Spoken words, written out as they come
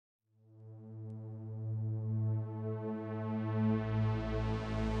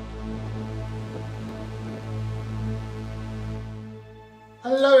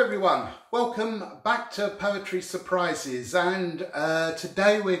Hello everyone, welcome back to Poetry Surprises, and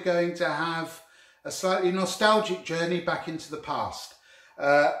today we're going to have a slightly nostalgic journey back into the past.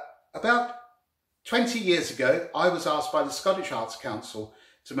 About 20 years ago I was asked by the Scottish Arts Council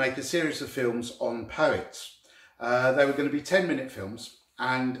to make a series of films on poets. They were going to be 10-minute films,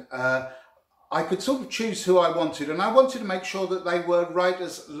 and I could sort of choose who I wanted, and I wanted to make sure that they were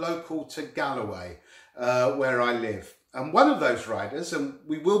writers local to Galloway, where I live. And one of those writers, and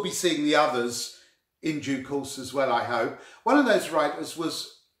we will be seeing the others in due course as well, I hope, one of those writers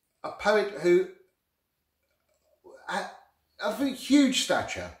was a poet who had a very huge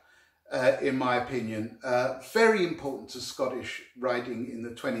stature, in my opinion, very important to Scottish writing in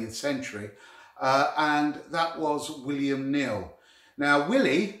the 20th century, and that was William Neill. Now,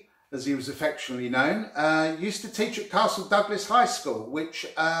 Willy, as he was affectionately known, used to teach at Castle Douglas High School, which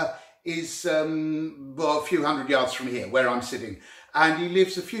is well, a few hundred yards from here, where I'm sitting. And he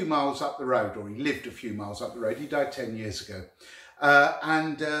lives a few miles up the road, or he lived a few miles up the road. He died 10 years ago.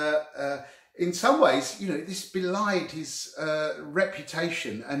 In some ways, you know, this belied his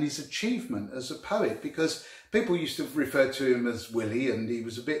reputation and his achievement as a poet, because people used to refer to him as Willy, and he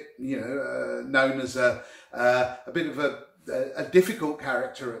was a bit, you know, known as a bit of a difficult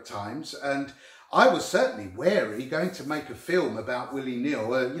character at times. And I was certainly wary going to make a film about Willy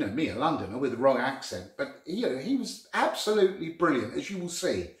Neill, you know, me, a Londoner with the wrong accent, but you know, he was absolutely brilliant, as you will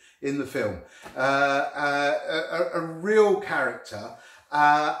see in the film. A real character.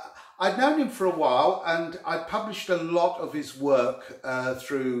 I'd known him for a while, and I'd published a lot of his work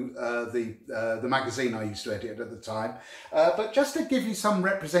through the magazine I used to edit at the time. But just to give you some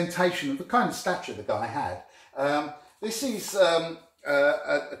representation of the kind of stature the guy had, this is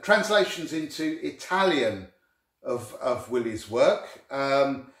translations into Italian of Willy's work,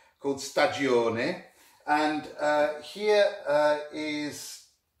 called Stagione, and here is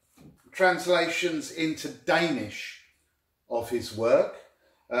translations into Danish of his work.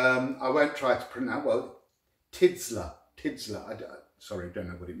 I won't try to pronounce, well, Tidsler, sorry, I don't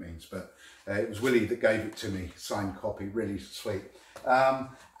know what it means, but it was Willy that gave it to me, signed copy, really sweet.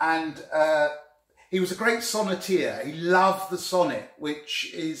 He was a great sonneteer. He loved the sonnet,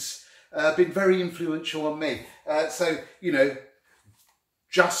 which is been very influential on me. So, you know,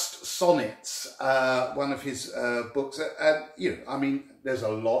 Just Sonnets, one of his books. You know, I mean, there's a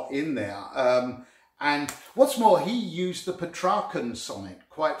lot in there. And what's more, he used the Petrarchan sonnet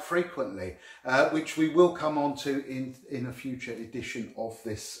quite frequently, which we will come on to in a future edition of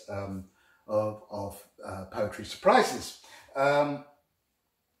this of Poetry Surprises.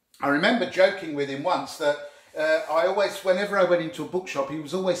 I remember joking with him once that whenever I went into a bookshop, he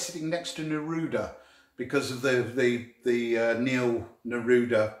was always sitting next to Neruda, because of the Neill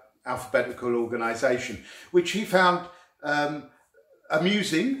Neruda alphabetical organisation, which he found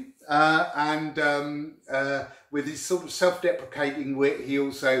amusing, and with his sort of self-deprecating wit, he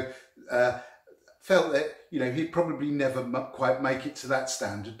also felt that, you know, he'd probably never quite make it to that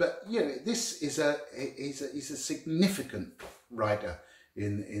standard. But you know, this is he's a significant writer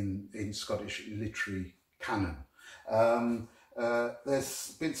in Scottish literary canon.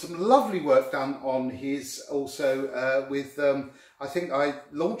 There's been some lovely work done on his also with, I think I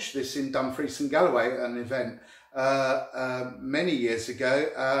launched this in Dumfries and Galloway, an event many years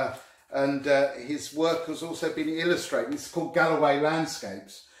ago, and his work has also been illustrated. It's called Galloway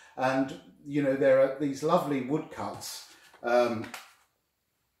Landscapes, and you know, there are these lovely woodcuts, and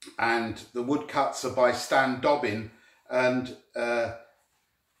the woodcuts are by Stan Dobbin, and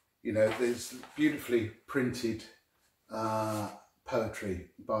you know, there's beautifully printed poetry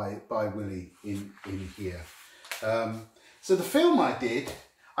by Willy in here. So the film I did,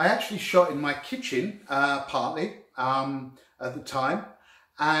 I actually shot in my kitchen partly at the time,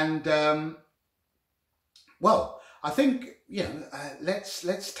 and well, I think, you know,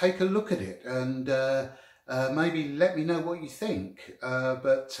 let's take a look at it, and maybe let me know what you think.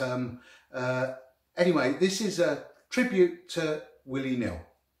 Anyway, this is a tribute to Willy Neill.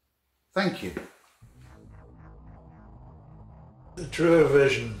 Thank you. The truer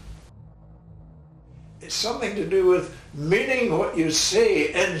vision. It's something to do with meaning what you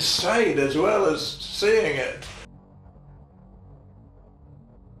say inside as well as saying it.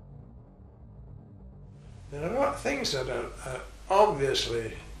 There are things that are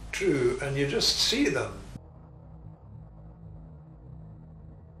obviously true, and you just see them.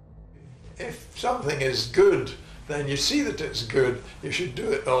 If something is good, then you see that it's good, you should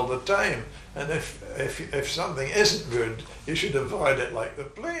do it all the time. And if something isn't good, you should avoid it like the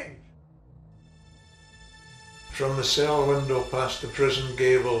plague. from the cell window past the prison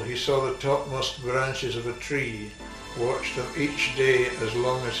gable he saw the topmost branches of a tree, watched them each day as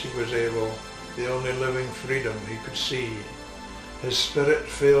long as he was able, the only living freedom he could see. His spirit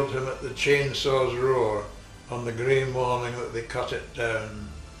failed him at the chainsaw's roar on the grey morning that they cut it down,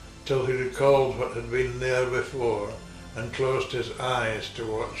 till he recalled what had been there before and closed his eyes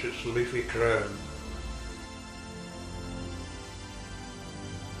to watch its leafy crown.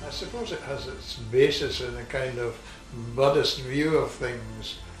 I suppose it has its basis in a kind of Buddhist view of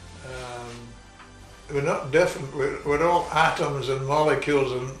things. We're not different, we're all atoms and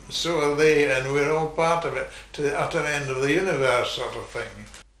molecules, and so are they, and we're all part of it, to the utter end of the universe sort of thing.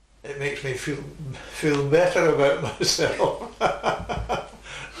 It makes me feel better about myself.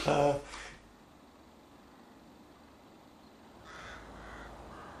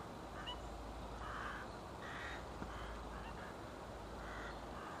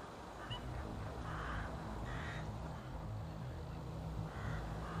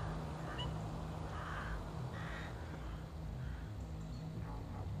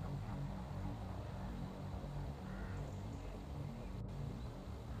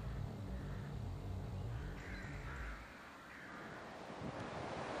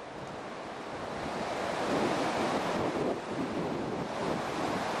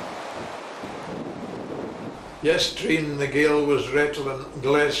 Yestreen the gale was rattling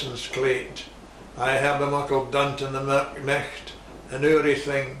Gleson's clate. I have a muckle dunt in the necht, an ourie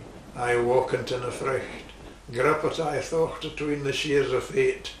thing, I walkent in a fricht. Gruppet I thought atween the shears of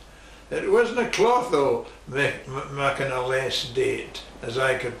fate. It wasna cloth though, making a less date, as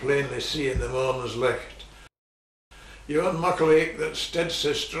I could plainly see in the morning's licht. Yon muckle ache that stood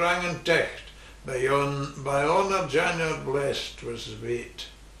so strong and ticht, by honour Janyard blessed was his bait.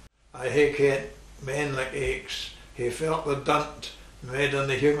 I hae kent men like aches, he felt the dunt made in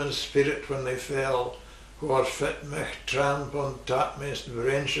the human spirit when they fell, whar fit mich tramp on topmast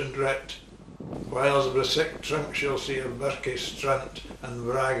branch and rit, whiles the sick trunk shall see a birkie strunt, and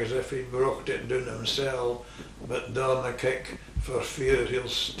brag as if he brocht it down himsel, but daurna kick, for fear he'll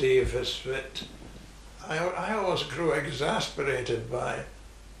stave his fit. I always grow exasperated by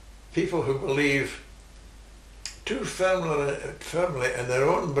people who believe too firmly in their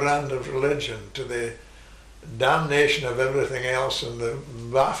own brand of religion, to the damnation of everything else and the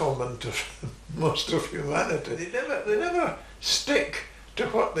bafflement of most of humanity. They never stick to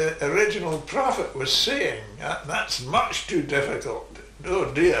what the original prophet was saying. That's much too difficult. Oh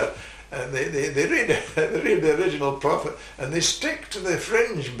dear. They read the original prophet and they stick to the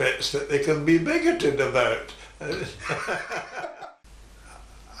fringe bits that they can be bigoted about.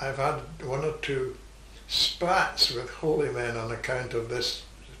 I've had one or two spats with holy men on account of this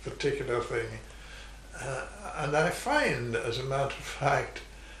particular thing, and I find, as a matter of fact,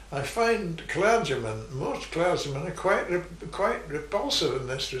 most clergymen are quite repulsive in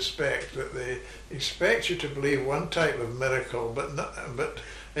this respect, that they expect you to believe one type of miracle, but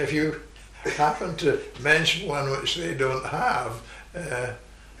if you happen to mention one which they don't have,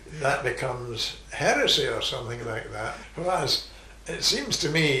 that becomes heresy or something like that. Whereas it seems to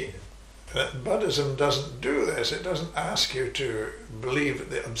me that Buddhism doesn't do this. It doesn't ask you to believe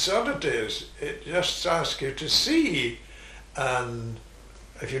the absurdities. It just asks you to see. And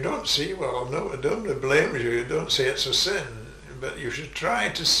if you don't see, well, no, nobody blames you. You don't say it's a sin, but you should try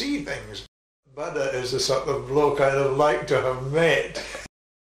to see things. Buddha is the sort of bloke I'd have liked to have met.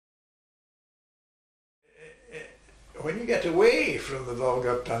 When you get away from the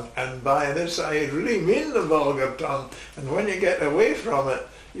vulgar tongue, and by this I really mean the vulgar tongue, and when you get away from it,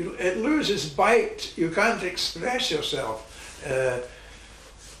 it loses bite. You can't express yourself.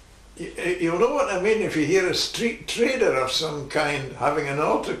 You'll know what I mean if you hear a street trader of some kind having an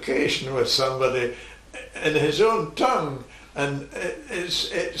altercation with somebody in his own tongue, and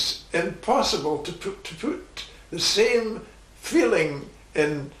it's impossible to put the same feeling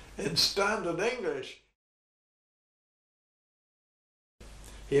in standard English.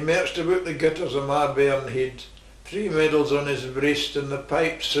 He marched about the gutters of my Bairnhead, 3 medals on his breast and the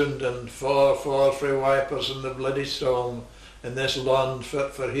pipe sounding, 4 frae wipers and the bloody psalm, in this land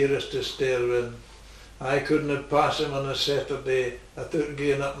fit for hearers to stare in. I couldn't pass him on a Saturday, without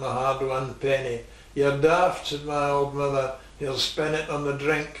giving up my hard-won penny. You're daft, said my old mother, he'll spend it on the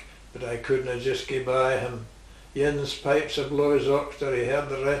drink, but I couldn't just go by him. Yen's pipes a blow his octor, he heard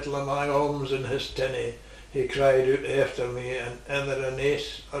the rattle of my alms in his tinny. He cried out after me, and either an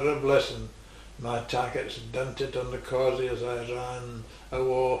ace or a blessing. My tackets dunted on the causey as I ran,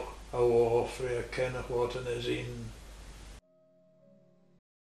 awa, frae a ken of what in his een.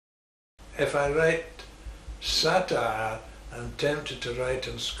 If I write satire, I'm tempted to write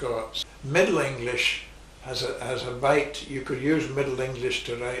in Scots. Middle English has a bite. You could use Middle English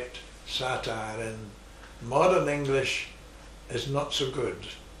to write satire in. Modern English is not so good.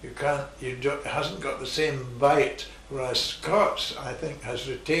 It hasn't got the same bite, whereas Scots, I think, has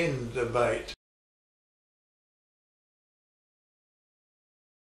retained the bite.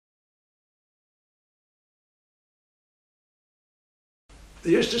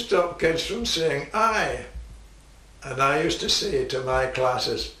 They used to stop kids from saying "I," and I used to say to my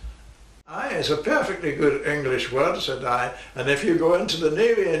classes, "I is a perfectly good English word," said I, "and if you go into the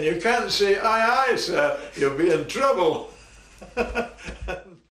Navy and you can't say "aye, aye, sir," you'll be in trouble."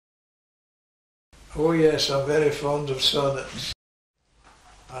 Oh yes, I'm very fond of sonnets.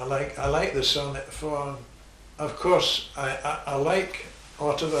 I like the sonnet form. Of course, I like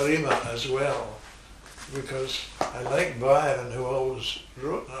autoverima as well, because I like Byron, who always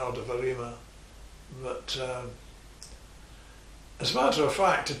wrote an autoverima. But as a matter of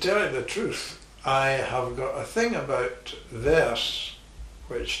fact, to tell you the truth, I have got a thing about verse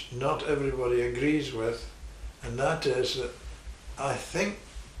which not everybody agrees with, and that is that I think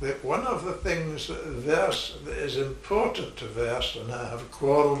that one of the things that is important to verse, and I have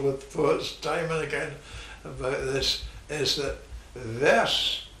quarrelled with poets time and again about this, is that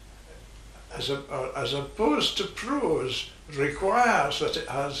verse, as opposed to prose, requires that it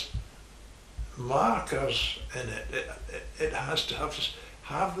has markers in it. It has to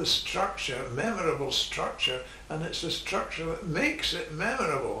have the structure, memorable structure, and it's the structure that makes it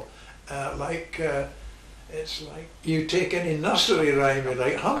memorable. It's like you take any nursery rhyme,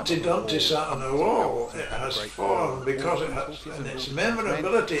 like Humpty Dumpty sat on a wall. It has form because it has, and its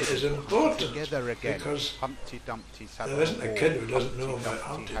memorability is important, because there isn't a kid who doesn't know about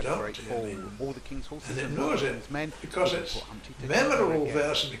Humpty Dumpty. And it knows it because it's memorable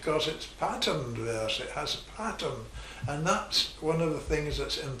verse, because it's patterned verse. It has a pattern, and that's one of the things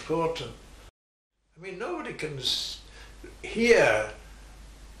that's important. I mean, nobody can hear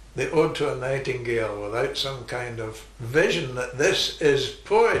the Ode to a Nightingale without some kind of vision that this is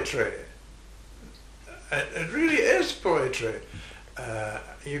poetry. It really is poetry.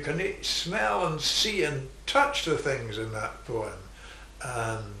 You can smell and see and touch the things in that poem,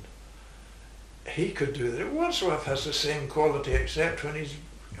 and he could do that. Wordsworth has the same quality, except when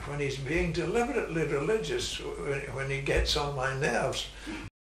he's being deliberately religious, when he gets on my nerves.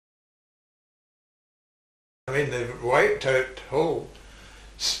 I mean, they've wiped out whole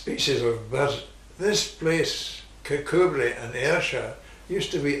species of birds. This place, Kirkcudbright and Ayrshire,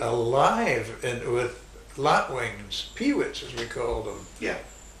 used to be alive with lapwings, peewits as we called them. Yeah.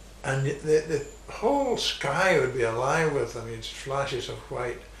 And the whole sky would be alive with them, it's flashes of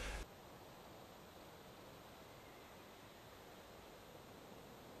white.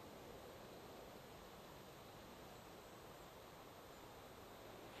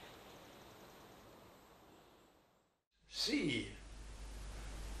 See.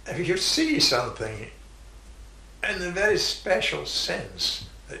 If you see something in a very special sense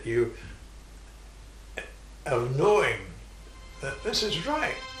that you of knowing that this is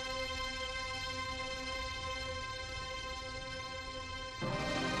right.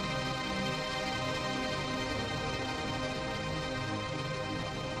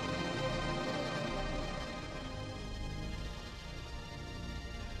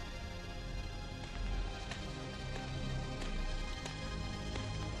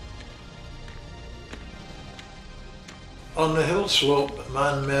 On the hill slope,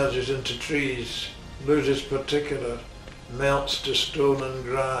 man merges into trees, loses particular, melts to stone and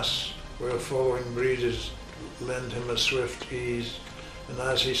grass, where following breezes lend him a swift ease, and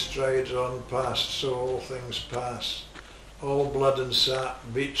as he strides on past, so all things pass. All blood and sap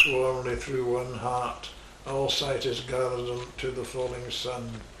beats warmly through one heart, all sight is gathered to the falling sun.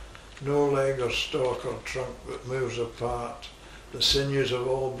 No leg or stalk or trunk that moves apart, the sinews of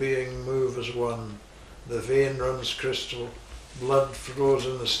all being move as one. The vein runs crystal, blood flows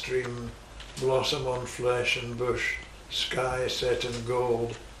in the stream, blossom on flesh and bush, sky set in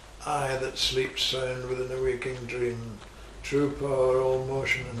gold, eye that sleeps sound within a waking dream. True power all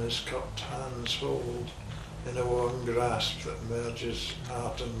motion in his cupped hands hold, in a warm grasp that merges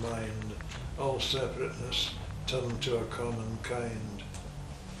heart and mind, all separateness turned to a common kind.